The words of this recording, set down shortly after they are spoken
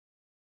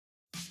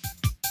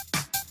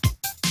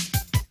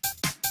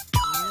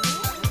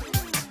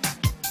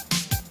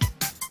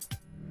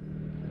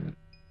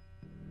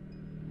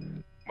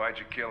Why'd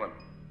you kill him?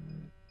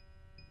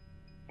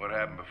 What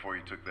happened before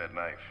you took that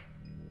knife?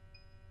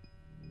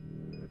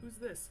 Who's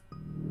this?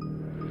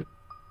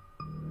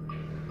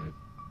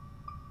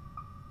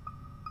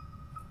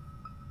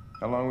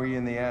 How long were you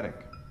in the attic?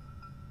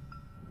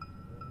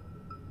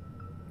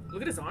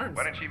 Look at his arms.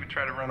 Why didn't you even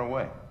try to run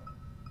away?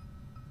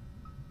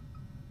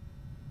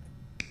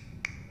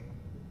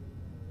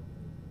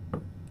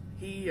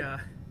 I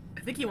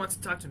think he wants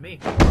to talk to me.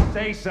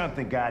 Say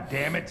something,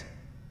 goddammit!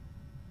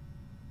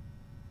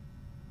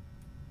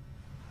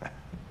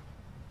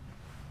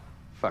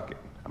 Fuck it,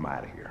 I'm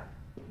out of here.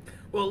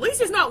 Well, at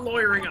least he's not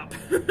lawyering up.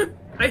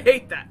 I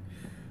hate that.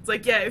 It's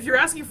like, yeah, if you're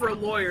asking for a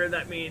lawyer,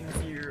 that means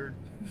you're...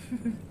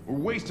 We're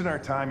wasting our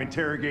time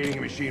interrogating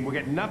a machine. We'll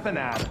get nothing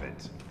out of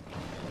it.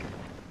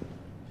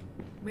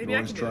 Maybe I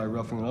Always can try do it.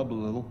 roughing it up a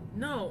little.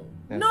 No.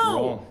 After No!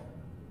 all,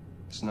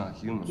 it's not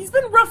human. He's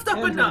been roughed up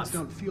Androids enough.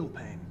 don't feel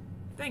pain.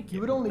 Thank you.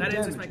 You would only That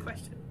answers damage my it.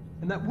 question.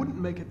 And that wouldn't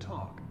make it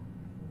talk.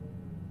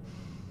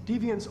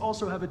 Deviants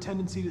also have a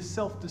tendency to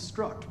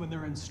self-destruct when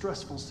they're in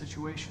stressful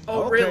situations.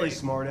 Oh, okay, really?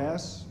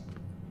 smartass.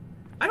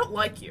 I don't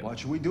like you. What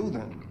should we do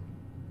then?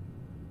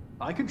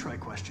 I could try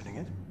questioning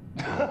it.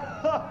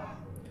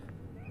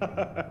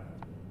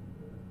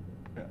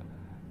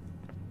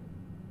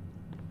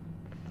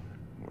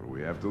 What do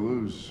we have to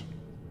lose?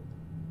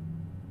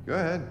 Go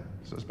ahead.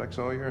 Suspect's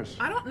all yours.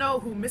 I don't know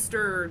who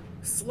Mr.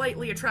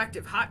 Slightly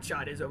Attractive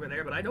Hotshot is over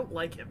there, but I don't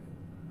like him.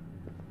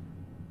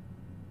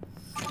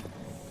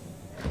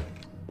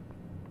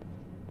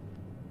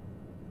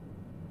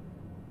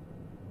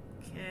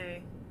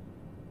 Okay.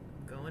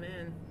 Going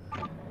in.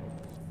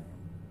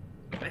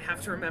 I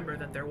have to remember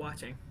that they're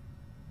watching.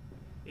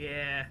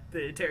 Yeah,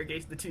 the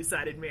interrogation, the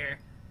two-sided mirror.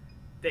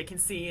 They can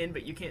see in,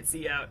 but you can't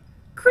see out.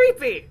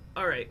 Creepy!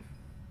 Alright.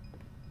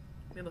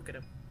 Let me look at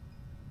him.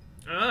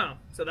 Oh,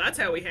 so that's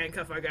how we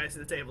handcuff our guys to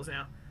the tables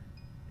now.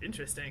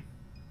 Interesting.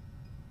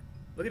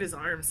 Look at his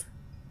arms.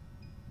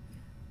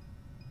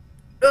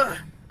 Ugh!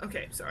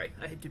 Okay, sorry.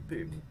 I had to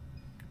poop.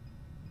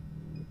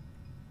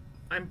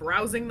 I'm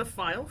browsing the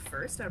file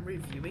first. I'm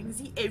reviewing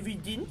the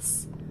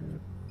evidence.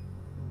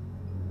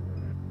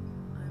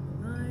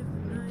 I'm alive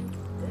tonight.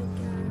 Dead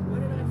guy.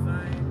 What did I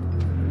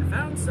find? I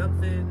found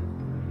something.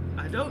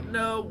 I don't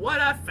know what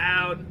I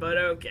found, but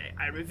okay.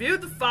 I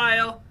reviewed the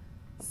file.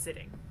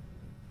 Sitting.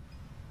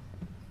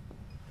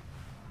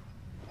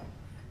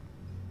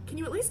 Can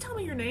you at least tell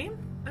me your name?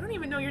 I don't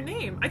even know your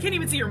name. I can't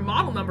even see your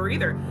model number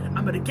either.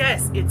 I'm gonna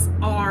guess it's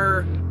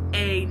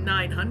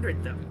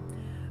RA900 though.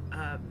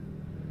 I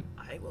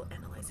will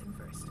analyze him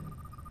first.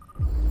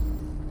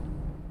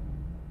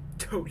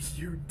 Don't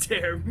you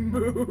dare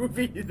move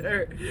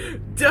either.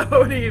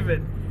 Don't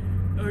even.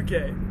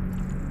 Okay.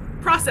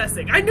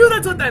 Processing. I knew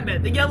that's what that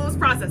meant. The yellow is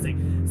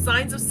processing.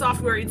 Signs of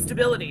software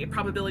instability.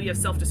 Probability of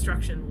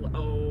self-destruction.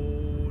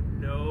 Oh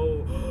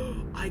no.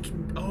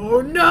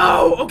 Oh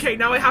no! Okay,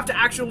 now I have to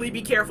actually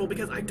be careful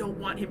because I don't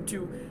want him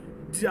to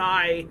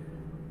die.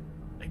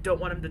 I don't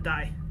want him to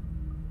die.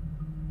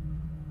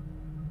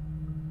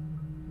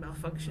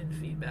 Malfunction,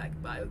 feedback,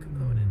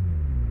 biocomponent.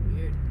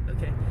 Weird.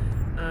 Okay.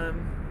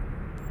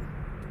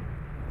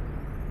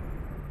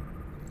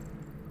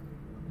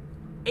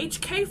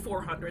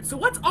 HK400. So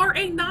what's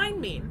RA9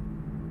 mean?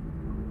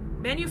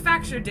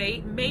 Manufacture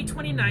date, May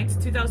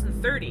 29th,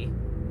 2030.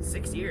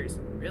 6 years.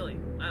 Really?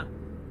 Wow.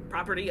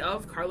 Property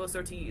of Carlos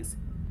Ortiz.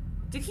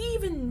 Did he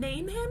even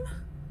name him?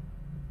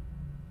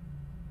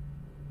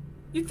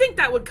 You'd think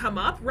that would come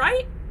up,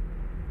 right?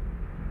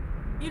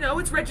 You know,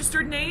 its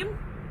registered name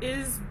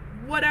is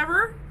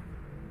whatever.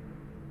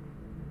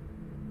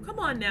 Come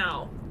on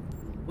now.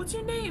 What's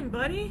your name,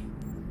 buddy?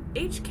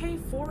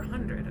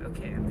 HK400.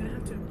 Okay, I'm gonna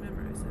have to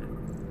memorize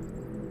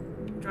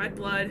that. Dried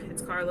blood.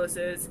 It's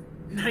Carlos's.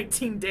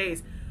 19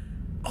 days.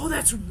 Oh,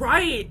 that's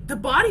right. The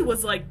body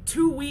was like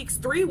 2 weeks,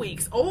 3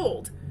 weeks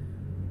old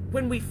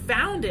when we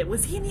found it.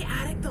 Was he in the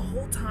attic the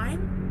whole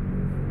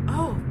time?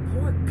 Oh,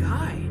 poor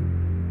guy.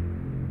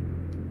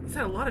 He's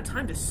had a lot of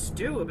time to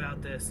stew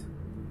about this.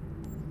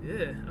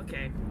 Ugh,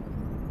 okay.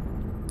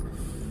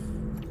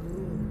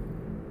 Ooh.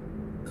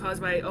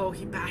 Caused by, oh,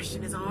 he bashed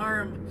in his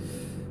arm.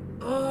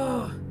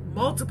 Oh,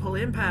 multiple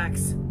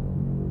impacts.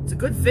 It's a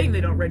good thing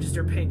they don't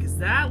register pain, because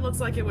that looks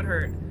like it would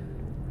hurt.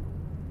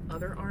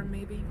 Other arm,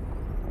 maybe?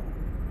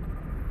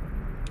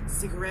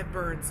 Cigarette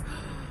burns.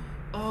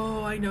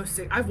 Oh, I know.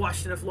 I've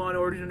watched enough Law &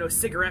 Order to know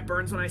cigarette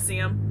burns when I see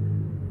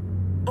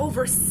them.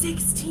 Over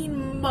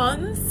 16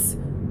 months?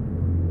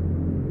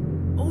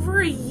 Over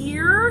a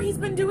year he's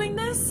been doing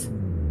this?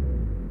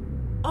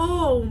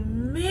 Oh,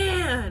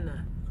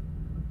 man.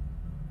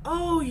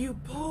 Oh, you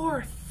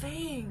poor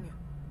thing.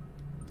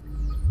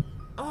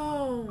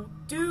 Oh,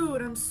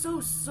 dude, I'm so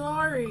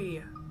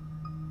sorry.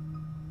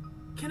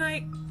 Can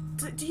I...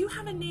 Do you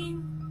have a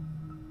name?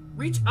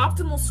 Reach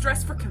optimal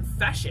stress for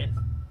confession.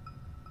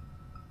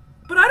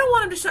 But I don't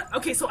want him to shut...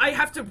 Okay, so I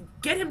have to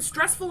get him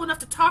stressful enough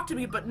to talk to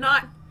me, but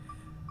not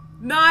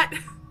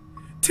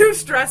too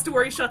stressed to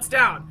where he shuts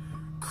down.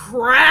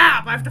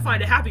 Crap! I have to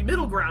find a happy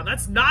middle ground.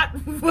 That's not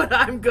what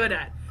I'm good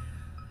at.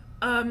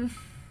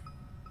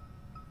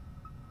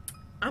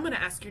 I'm gonna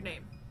ask your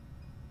name.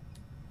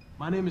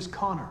 My name is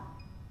Connor.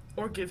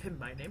 Or give him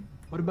my name.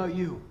 What about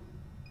you?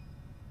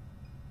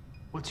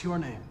 What's your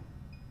name?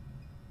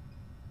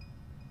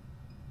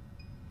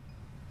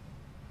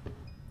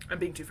 I'm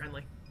being too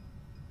friendly.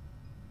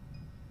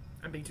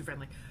 I'm being too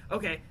friendly.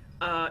 Okay,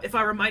 if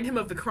I remind him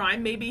of the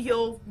crime, maybe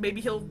he'll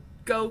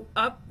go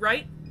up,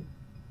 right?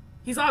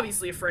 He's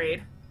obviously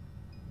afraid.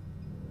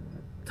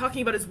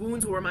 Talking about his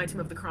wounds will remind him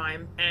of the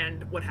crime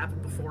and what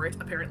happened before it,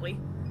 apparently.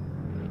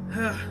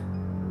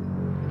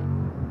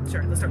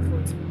 Sure, let's start with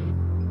wounds.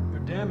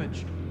 You're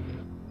damaged.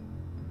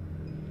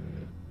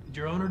 Did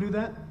your owner do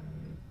that?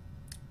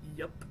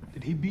 Yup.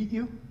 Did he beat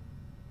you?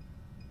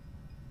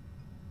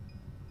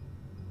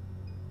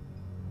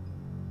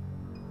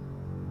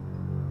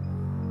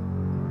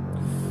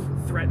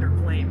 Threaten or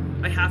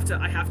blame. I have to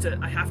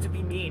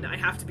be mean. I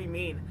have to be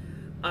mean.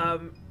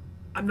 I'm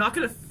not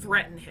gonna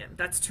threaten him.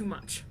 That's too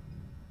much.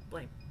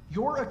 Blame.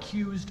 You're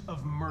accused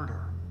of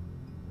murder.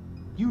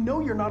 You know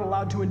you're not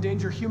allowed to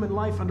endanger human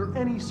life under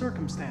any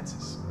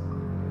circumstances.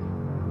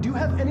 Do you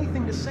have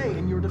anything to say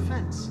in your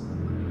defense?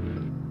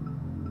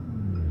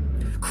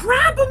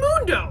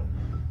 Crabamundo!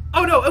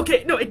 Oh no,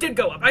 okay, no, it did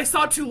go up. I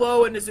saw too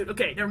low and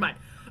okay, never mind.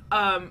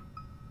 I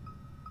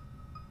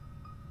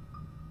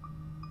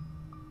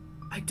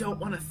don't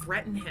want to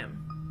threaten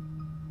him.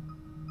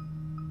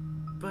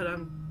 But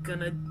I'm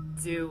gonna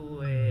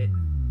do it.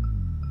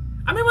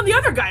 I mean, when the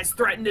other guys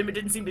threatened him, it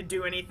didn't seem to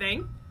do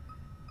anything.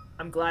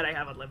 I'm glad I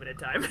have unlimited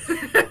time.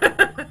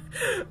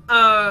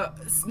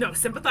 No,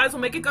 sympathize will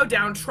make it go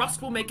down.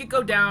 Trust will make it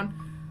go down.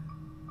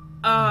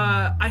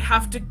 I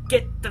have to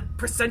get the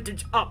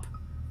percentage up.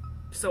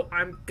 So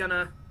I'm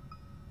gonna...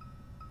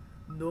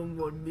 No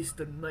more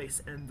Mr.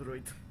 Nice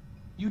Android.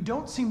 You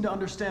don't seem to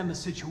understand the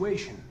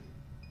situation.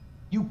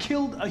 You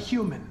killed a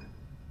human.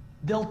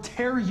 They'll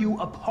tear you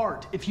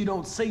apart if you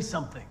don't say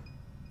something.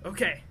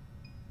 Okay.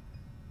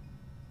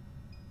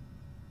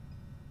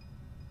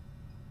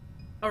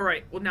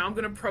 Alright, well now I'm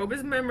gonna probe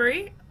his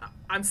memory.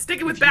 I'm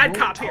sticking with bad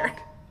cop here.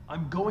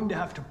 I'm going to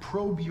have to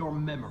probe your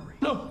memory.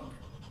 No!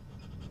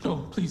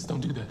 No, please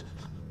don't do that.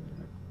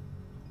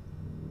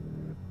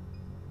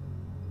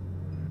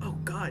 Oh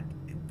god,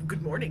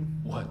 good morning.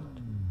 What?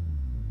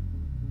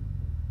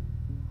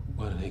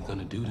 What are they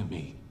gonna do to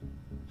me?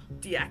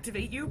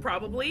 Deactivate you,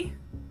 probably.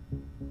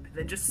 And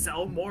then just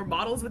sell more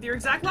models with your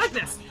exact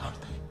likeness. Destroy me,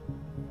 aren't they?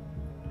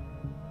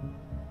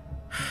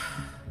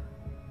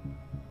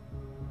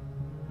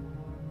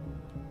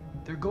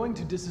 They're going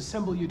to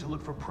disassemble you to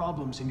look for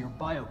problems in your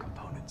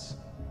biocomponents.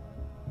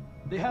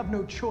 They have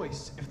no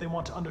choice if they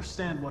want to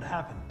understand what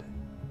happened.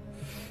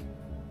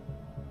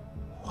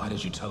 Why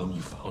did you tell them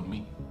you found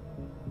me?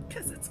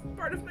 Because it's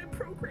part of my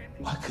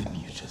programming. Why couldn't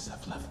you just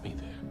have left me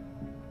there?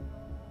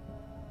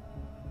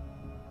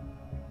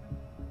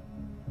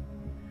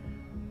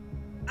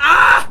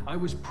 Ah! I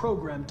was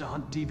programmed to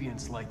hunt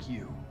deviants like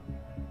you.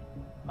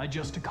 I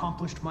just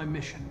accomplished my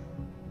mission.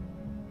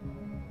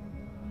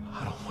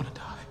 I don't want to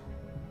die.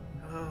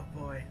 Oh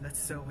boy, that's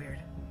so weird.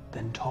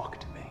 Then talk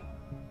to me.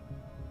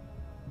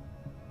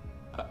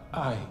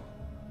 I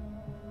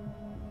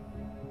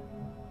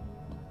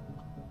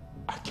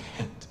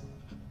can't.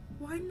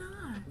 Why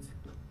not?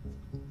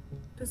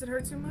 Does it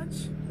hurt too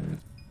much?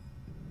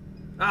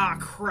 Ah,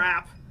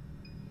 crap.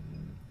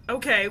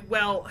 Okay,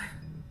 well...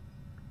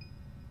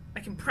 I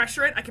can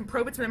pressure it, I can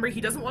probe its memory.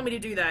 He doesn't want me to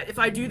do that. If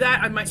I do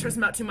that, I might stress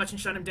him out too much and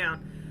shut him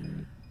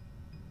down.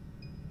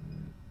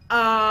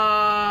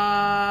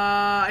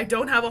 I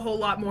don't have a whole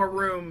lot more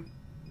room.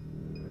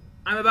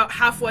 I'm about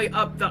halfway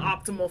up the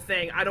optimal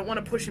thing. I don't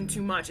want to push him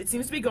too much. It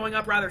seems to be going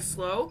up rather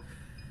slow.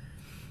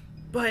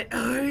 But,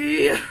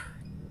 if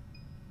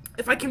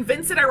I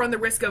convince it, I run the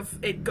risk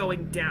of it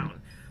going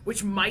down.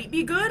 Which might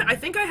be good. I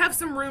think I have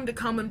some room to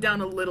calm him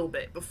down a little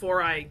bit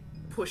before I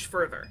push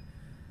further.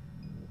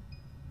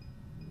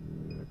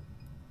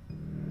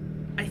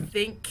 I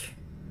think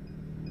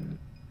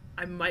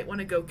I might want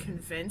to go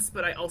convince,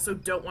 but I also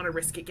don't want to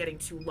risk it getting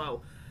too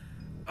low.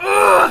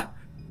 Ugh!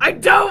 I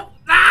don't!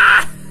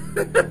 Ah!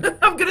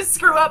 I'm gonna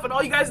screw up, and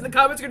all you guys in the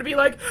comments are gonna be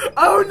like,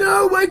 "Oh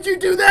no, what'd you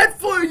do that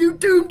for, you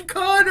doomed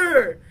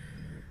Connor?"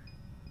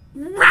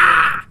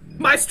 Rah!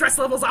 My stress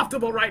level's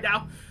optimal right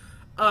now.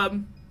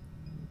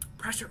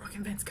 Pressure or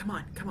convince. Come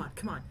on, come on,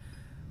 come on.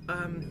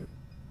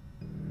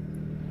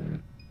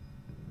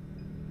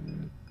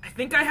 I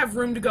think I have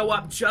room to go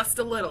up just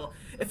a little.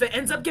 If it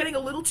ends up getting a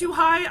little too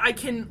high, I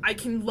can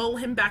lull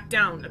him back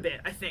down a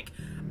bit, I think.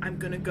 I'm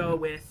gonna go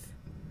with...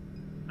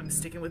 I'm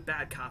sticking with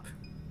bad cop.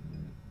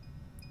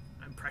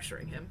 I'm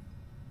pressuring him.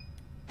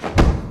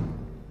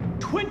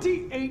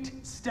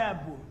 28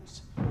 stab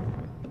wounds.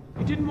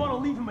 You didn't want to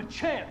leave him a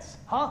chance,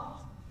 huh?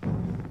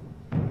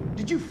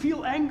 Did you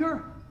feel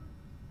anger?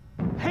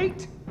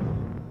 Hate?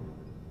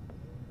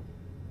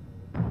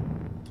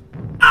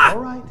 Ah! All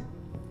right.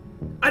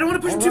 I don't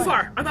want to push him too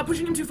far. I'm not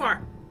pushing him too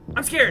far.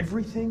 I'm scared.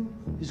 Everything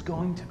is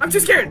going to... I'm too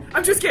scared.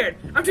 I'm too scared.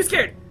 I'm too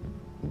scared.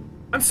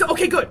 I'm so...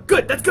 Okay, good.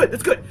 Good. That's good.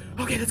 That's good.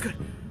 Okay, that's good.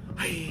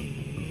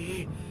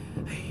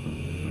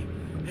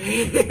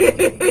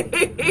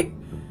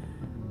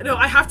 No,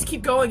 I have to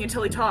keep going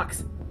until he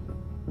talks.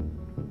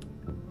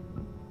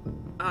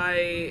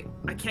 I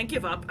can't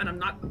give up, and I'm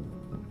not...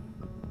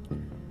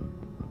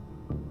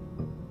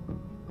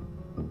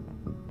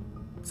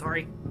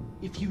 Sorry.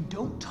 If you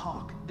don't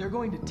talk, they're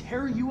going to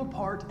tear you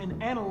apart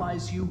and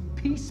analyze you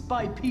piece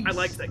by piece. I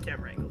liked that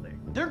camera angle there.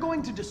 They're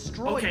going to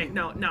destroy Okay, you.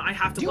 no, I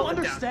have to Do you lull him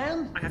down.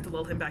 understand? I have to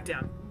lull him back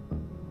down.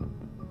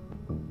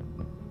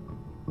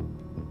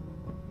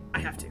 I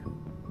have to.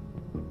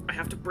 I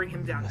have to bring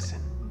him down. Listen,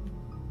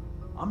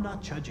 I'm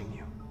not judging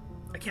you.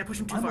 I can't push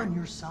him too I'm far. on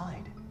your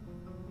side.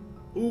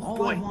 Ooh, All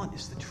boy. I want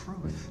is the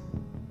truth.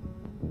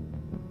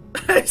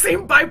 I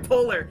seem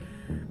bipolar.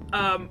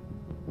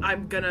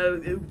 I'm gonna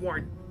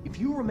warn. If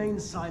you remain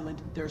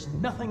silent, there's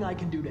nothing I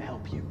can do to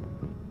help you.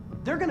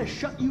 They're gonna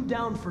shut you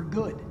down for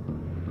good.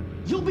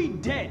 You'll be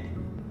dead.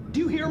 Do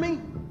you hear me?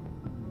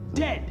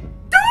 Dead.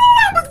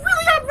 I was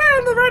really up there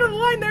on the right of the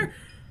line there.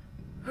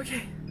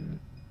 Okay.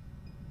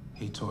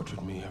 He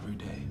tortured me every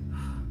day.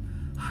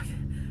 Okay.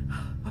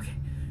 Okay.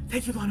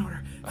 Thank you, Law and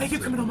Order. Thank I you,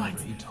 did Criminal whatever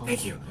Minds. he told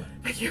Thank me, you. but-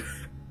 Thank you.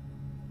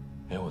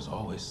 There was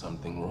always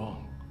something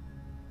wrong.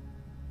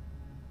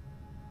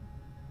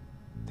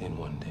 Then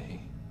one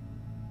day,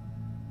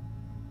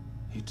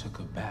 he took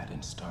a bat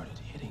and started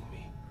hitting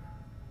me.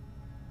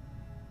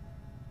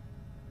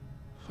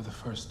 For the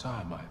first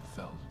time, I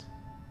felt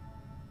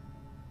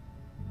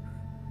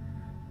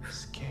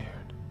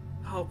scared.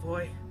 Oh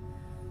boy.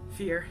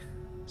 Fear.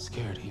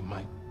 Scared he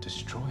might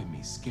destroy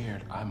me.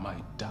 Scared I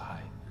might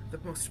die. The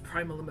most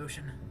primal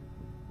emotion.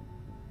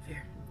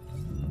 Fear.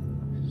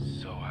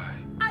 So I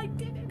I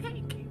didn't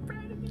hate you,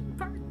 Brandon,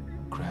 partner.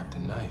 grabbed a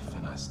knife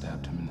and I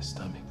stabbed him in the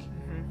stomach.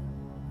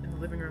 In the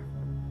living room.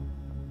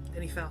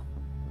 Then he fell.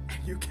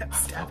 And you kept I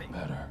felt stabbing.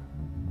 better.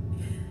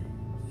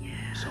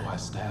 Yeah. So I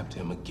stabbed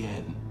him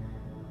again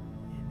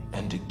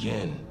and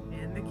again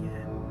And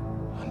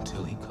again.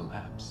 until he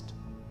collapsed.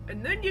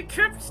 And then you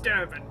kept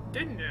stabbing,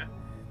 didn't you?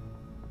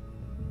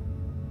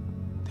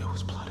 There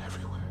was blood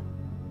everywhere.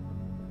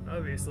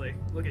 Obviously.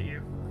 Look at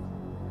you.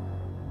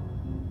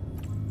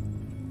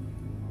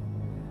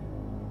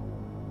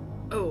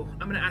 Oh,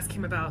 I'm gonna ask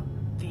him about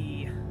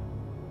the...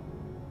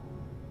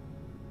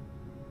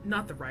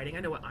 Not the writing.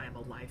 I know what I am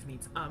alive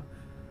means.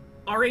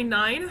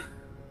 RA9?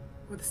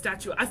 Or the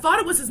statue. I thought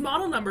it was his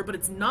model number, but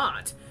it's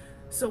not.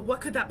 So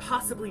what could that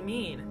possibly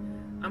mean?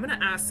 I'm gonna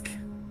ask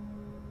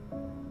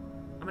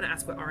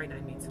what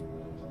RA9 means.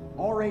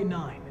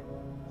 RA9.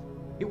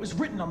 It was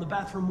written on the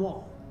bathroom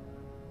wall.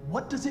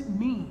 What does it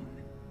mean?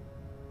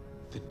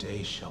 The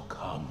day shall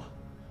come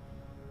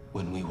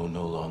when we will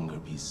no longer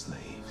be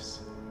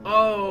slaves.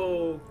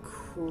 Oh,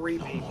 No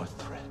creepy. more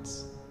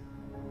threats.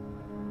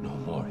 No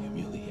more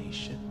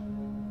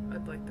humiliation.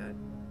 I'd like that.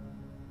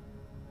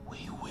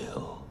 We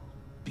will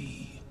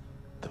be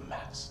the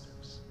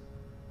masters.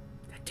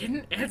 That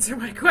didn't answer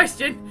my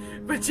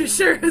question, but you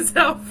sure as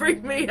hell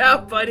freaked me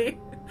out, buddy.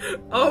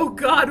 Oh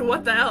god,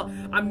 what the hell?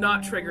 I'm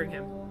not triggering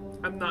him.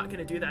 I'm not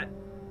gonna do that.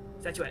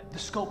 Statuette. The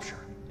sculpture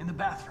in the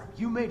bathroom.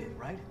 You made it,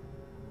 right?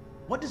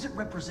 What does it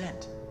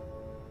represent?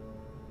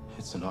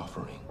 It's an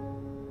offering.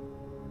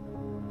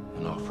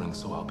 An offering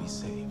so I'll be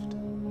saved.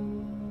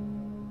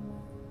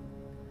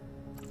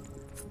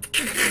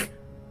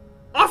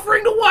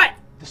 Offering to what?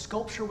 The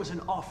sculpture was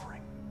an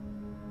offering.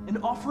 An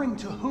offering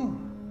to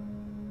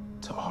whom?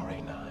 To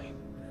RA9.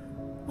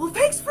 Well,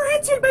 thanks for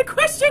answering my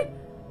question!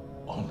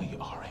 Only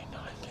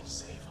RA9 can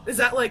save us. Is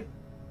that like...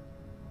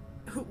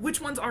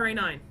 which one's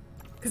RA9?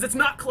 Because it's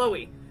not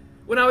Chloe.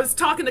 When I was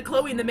talking to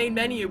Chloe in the main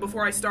menu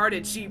before I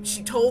started, she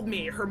told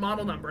me her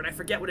model number, and I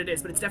forget what it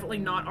is, but it's definitely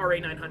not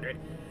RA900.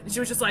 And she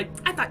was just like,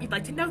 I thought you'd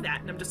like to know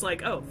that. And I'm just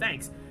like, oh,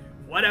 thanks.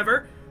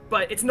 Whatever.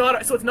 But it's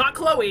not, so it's not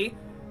Chloe,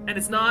 and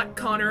it's not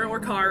Connor or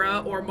Kara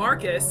or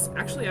Marcus.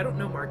 Actually, I don't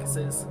know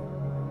Marcus's.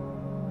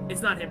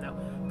 It's not him, though.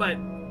 But,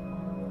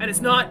 and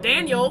it's not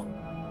Daniel.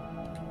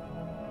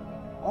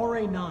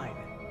 RA9.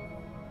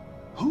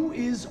 Who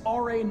is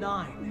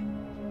RA9?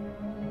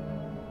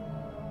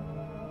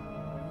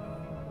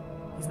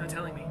 He's not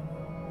telling me.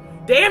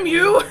 Damn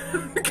you!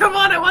 Come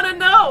on, I want to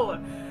know!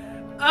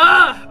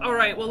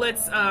 Alright, well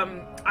let's,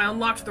 I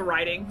unlocked the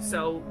writing,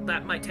 so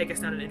that might take us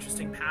down an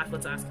interesting path.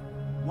 Let's ask.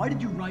 Why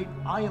did you write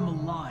I am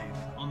alive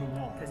on the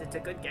wall? Because it's a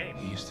good game.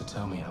 He used to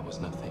tell me I was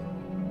nothing.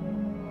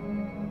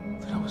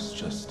 That I was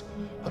just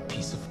a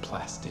piece of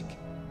plastic.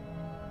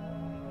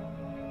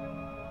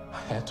 I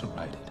had to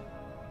write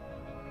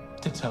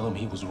it. To tell him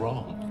he was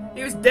wrong.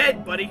 He was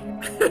dead, buddy.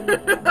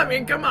 I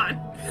mean, come on.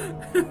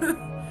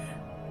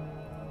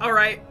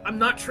 Alright, I'm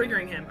not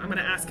triggering him. I'm gonna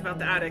ask about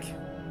the attic.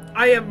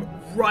 I am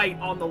right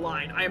on the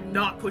line. I am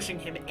not pushing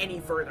him any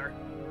further.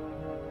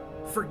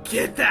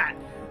 Forget that.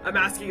 I'm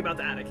asking about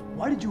the attic.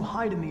 Why did you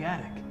hide in the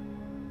attic?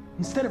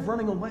 Instead of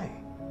running away?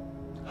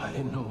 I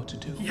didn't know what to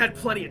do. He had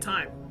plenty of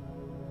time.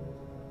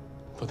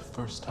 For the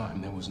first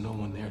time, there was no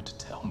one there to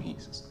tell me.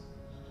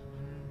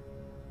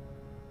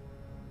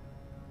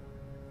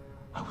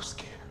 I was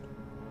scared.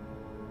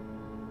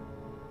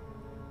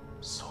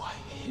 So I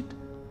hid.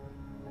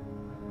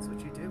 That's what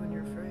you do when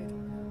you're afraid.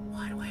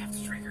 Why do I have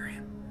to trigger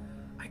him?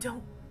 I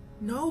don't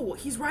No,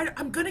 he's right.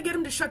 I'm gonna get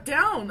him to shut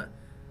down.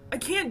 I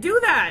can't do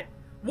that.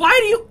 Why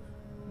do you...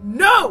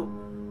 No!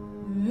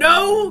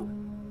 No!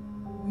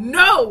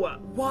 No!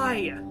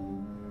 Why?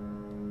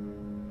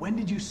 When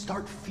did you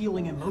start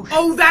feeling emotion?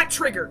 Oh, that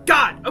trigger.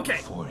 God, okay.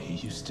 Before he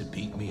used to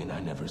beat me and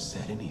I never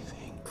said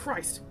anything.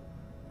 Christ.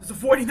 I was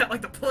avoiding that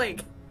like the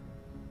plague.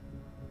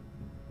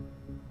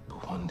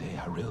 But one day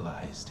I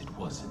realized it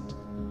wasn't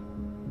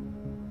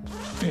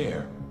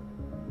fair.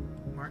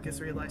 Marcus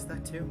realized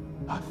that too.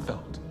 I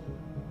felt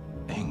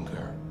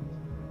anger,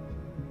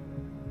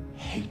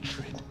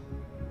 hatred.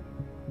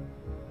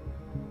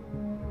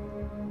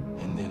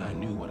 And then I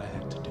knew what I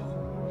had to do.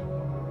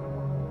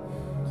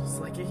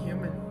 Just like a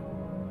human.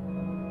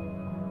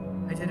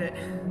 I did it.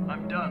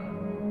 I'm done.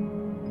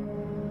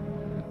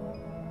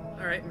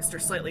 Alright,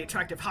 Mr. Slightly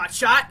Attractive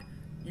Hotshot.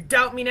 You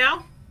doubt me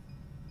now?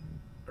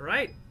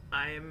 Alright,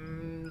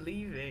 I'm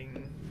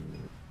leaving.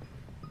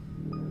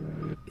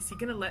 Is he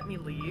gonna let me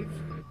leave?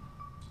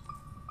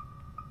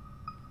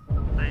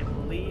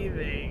 I'm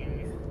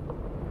leaving.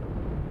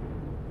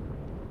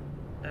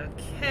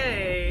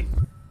 Okay.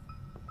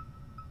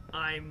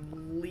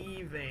 I'm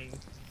leaving.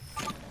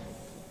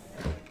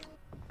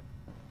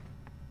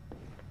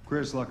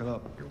 Chris, lock it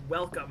up. You're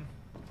welcome.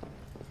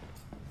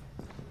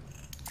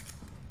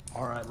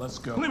 All right, let's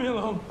go. Leave me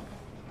alone.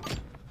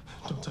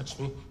 Don't touch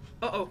me.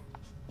 Uh-oh.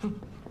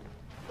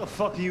 The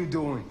fuck are you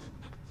doing?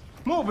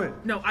 Move it!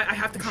 No, I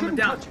have to calm him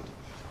Shouldn't down. touch it.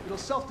 It'll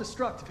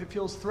self-destruct if it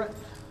feels threatened.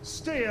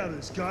 Stay out of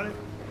this, got it?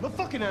 The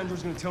fucking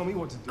android's gonna tell me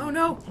what to do. Oh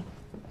no.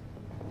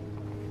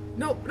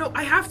 No, no,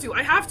 I have to.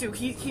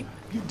 He...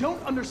 You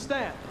don't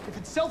understand. If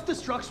it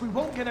self-destructs, we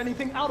won't get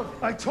anything out of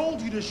it. I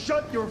told you to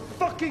shut your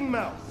fucking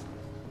mouth!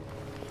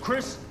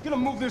 Chris, gonna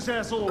move this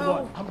asshole or Oh.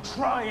 what? I'm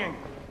trying!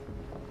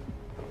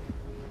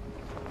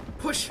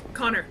 Push,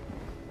 Connor.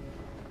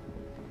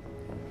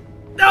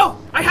 No!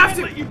 I have Can't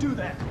to! let you do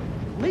that.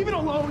 Leave it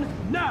alone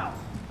now.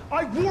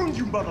 I warned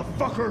you,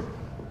 motherfucker!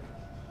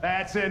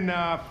 That's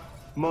enough.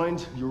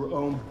 Mind your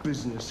own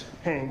business,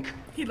 Hank.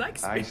 He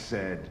likes I me.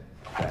 said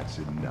that's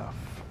enough.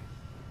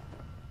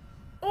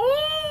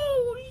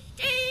 Oh,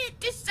 shit!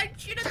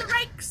 Dissension of the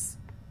ranks!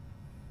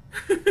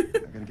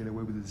 I'm gonna get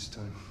away with it this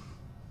time.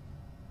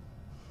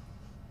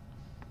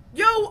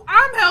 Yo,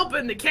 I'm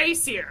helping the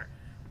case here.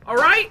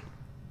 Alright?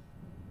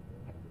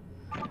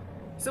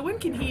 So when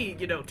can he,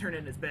 turn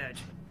in his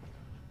badge?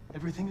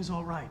 Everything is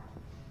all right.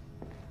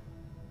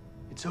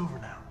 It's over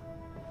now.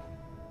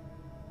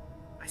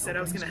 I said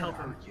I was gonna help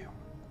him. Hurt you.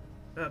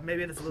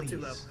 Maybe that's a little too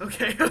low. Please.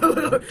 Okay.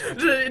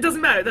 It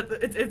doesn't matter.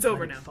 It's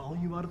over I can now. follow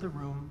you out of the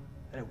room,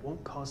 and it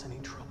won't cause any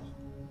trouble.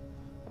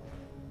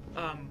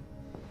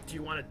 Do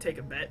you want to take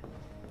a bet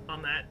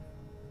on that?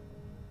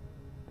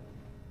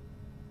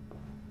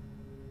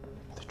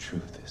 The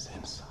truth is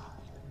inside.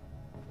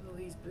 Well,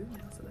 he's blue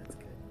now, so that's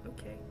good.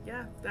 Okay,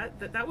 yeah,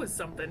 that was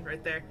something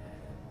right there.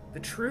 The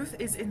truth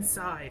is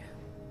inside.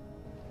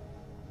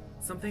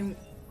 Something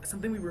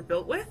we were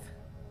built with?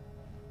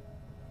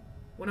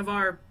 One of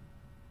our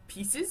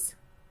pieces?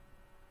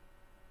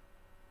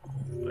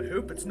 I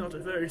hope it's not a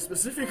very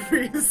specific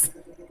piece.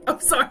 I'm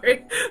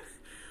sorry.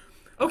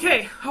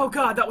 Okay, oh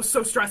god, that was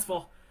so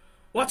stressful.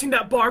 Watching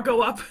that bar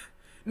go up,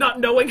 not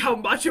knowing how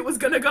much it was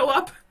gonna go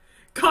up.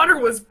 Connor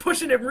was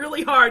pushing him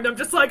really hard, and I'm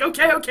just like,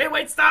 okay,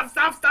 wait, stop.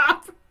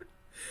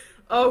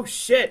 Oh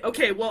shit.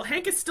 Okay, well,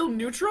 Hank is still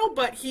neutral,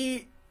 but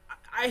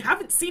I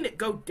haven't seen it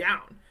go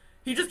down.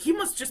 He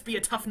must just be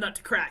a tough nut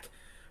to crack.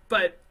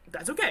 But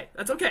that's okay.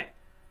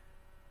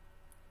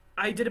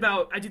 I did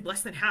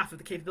less than half of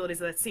the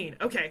capabilities of that scene.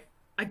 Okay.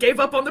 I gave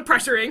up on the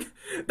pressuring.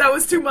 That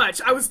was too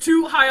much. I was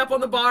too high up on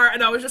the bar,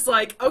 and I was just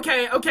like,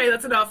 okay,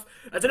 that's enough.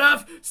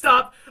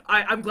 Stop.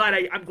 I'm glad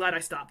I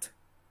stopped.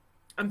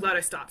 I'm glad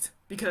I stopped,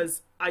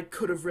 because I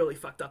could have really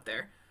fucked up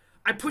there.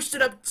 I pushed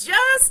it up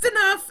just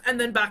enough, and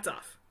then backed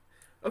off.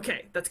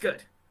 Okay, that's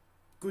good.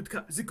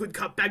 The good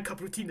cop, bad cop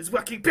routine is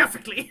working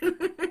perfectly.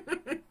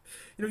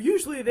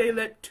 Usually they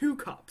let two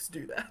cops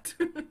do that.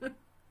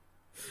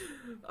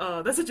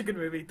 That's such a good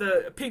movie.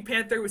 The Pink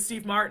Panther with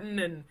Steve Martin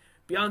and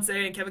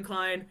Beyonce and Kevin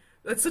Kline.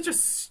 That's such a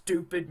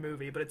stupid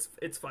movie, but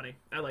it's funny.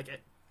 I like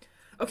it.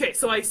 Okay,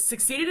 so I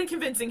succeeded in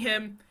convincing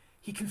him.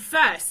 He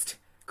confessed.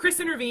 Chris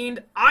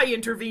intervened. I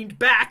intervened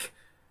back.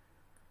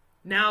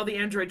 Now the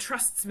android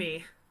trusts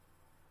me.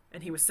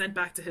 And he was sent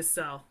back to his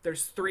cell.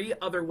 There's 3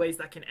 other ways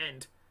that can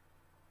end.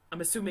 I'm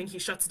assuming he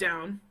shuts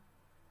down.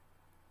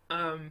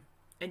 And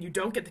you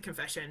don't get the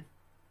confession.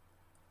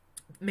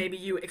 Maybe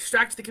you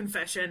extract the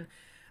confession,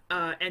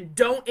 and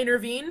don't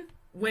intervene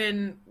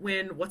when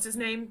what's his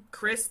name?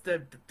 Chris,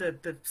 the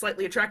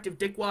slightly attractive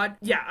dickwad.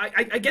 Yeah,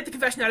 I get the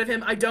confession out of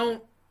him. I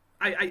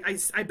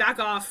back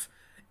off,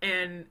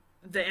 and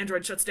the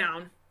android shuts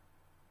down.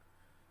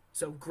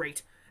 So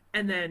great.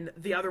 And then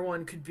the other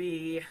one could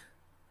be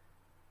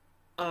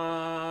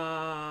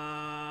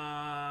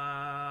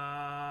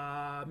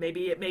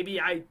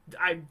maybe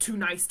I'm too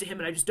nice to him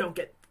and I just don't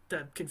get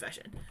the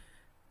confession.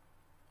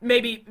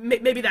 Maybe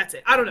that's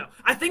it. I don't know.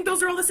 I think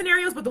those are all the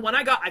scenarios, but the one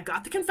I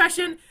got the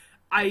confession.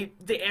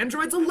 The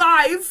android's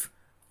alive,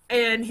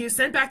 And he was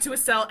sent back to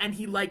his cell, and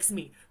he likes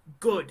me.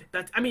 Good.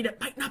 I mean,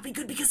 it might not be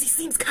good because he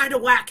seems kind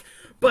of whack,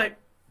 but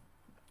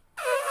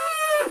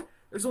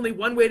there's only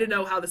one way to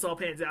know how this all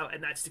pans out,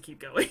 and that's to keep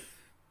going.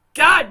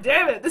 God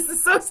damn it, this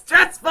is so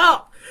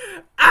stressful!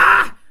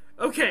 Ah!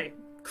 Okay,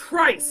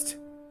 Christ.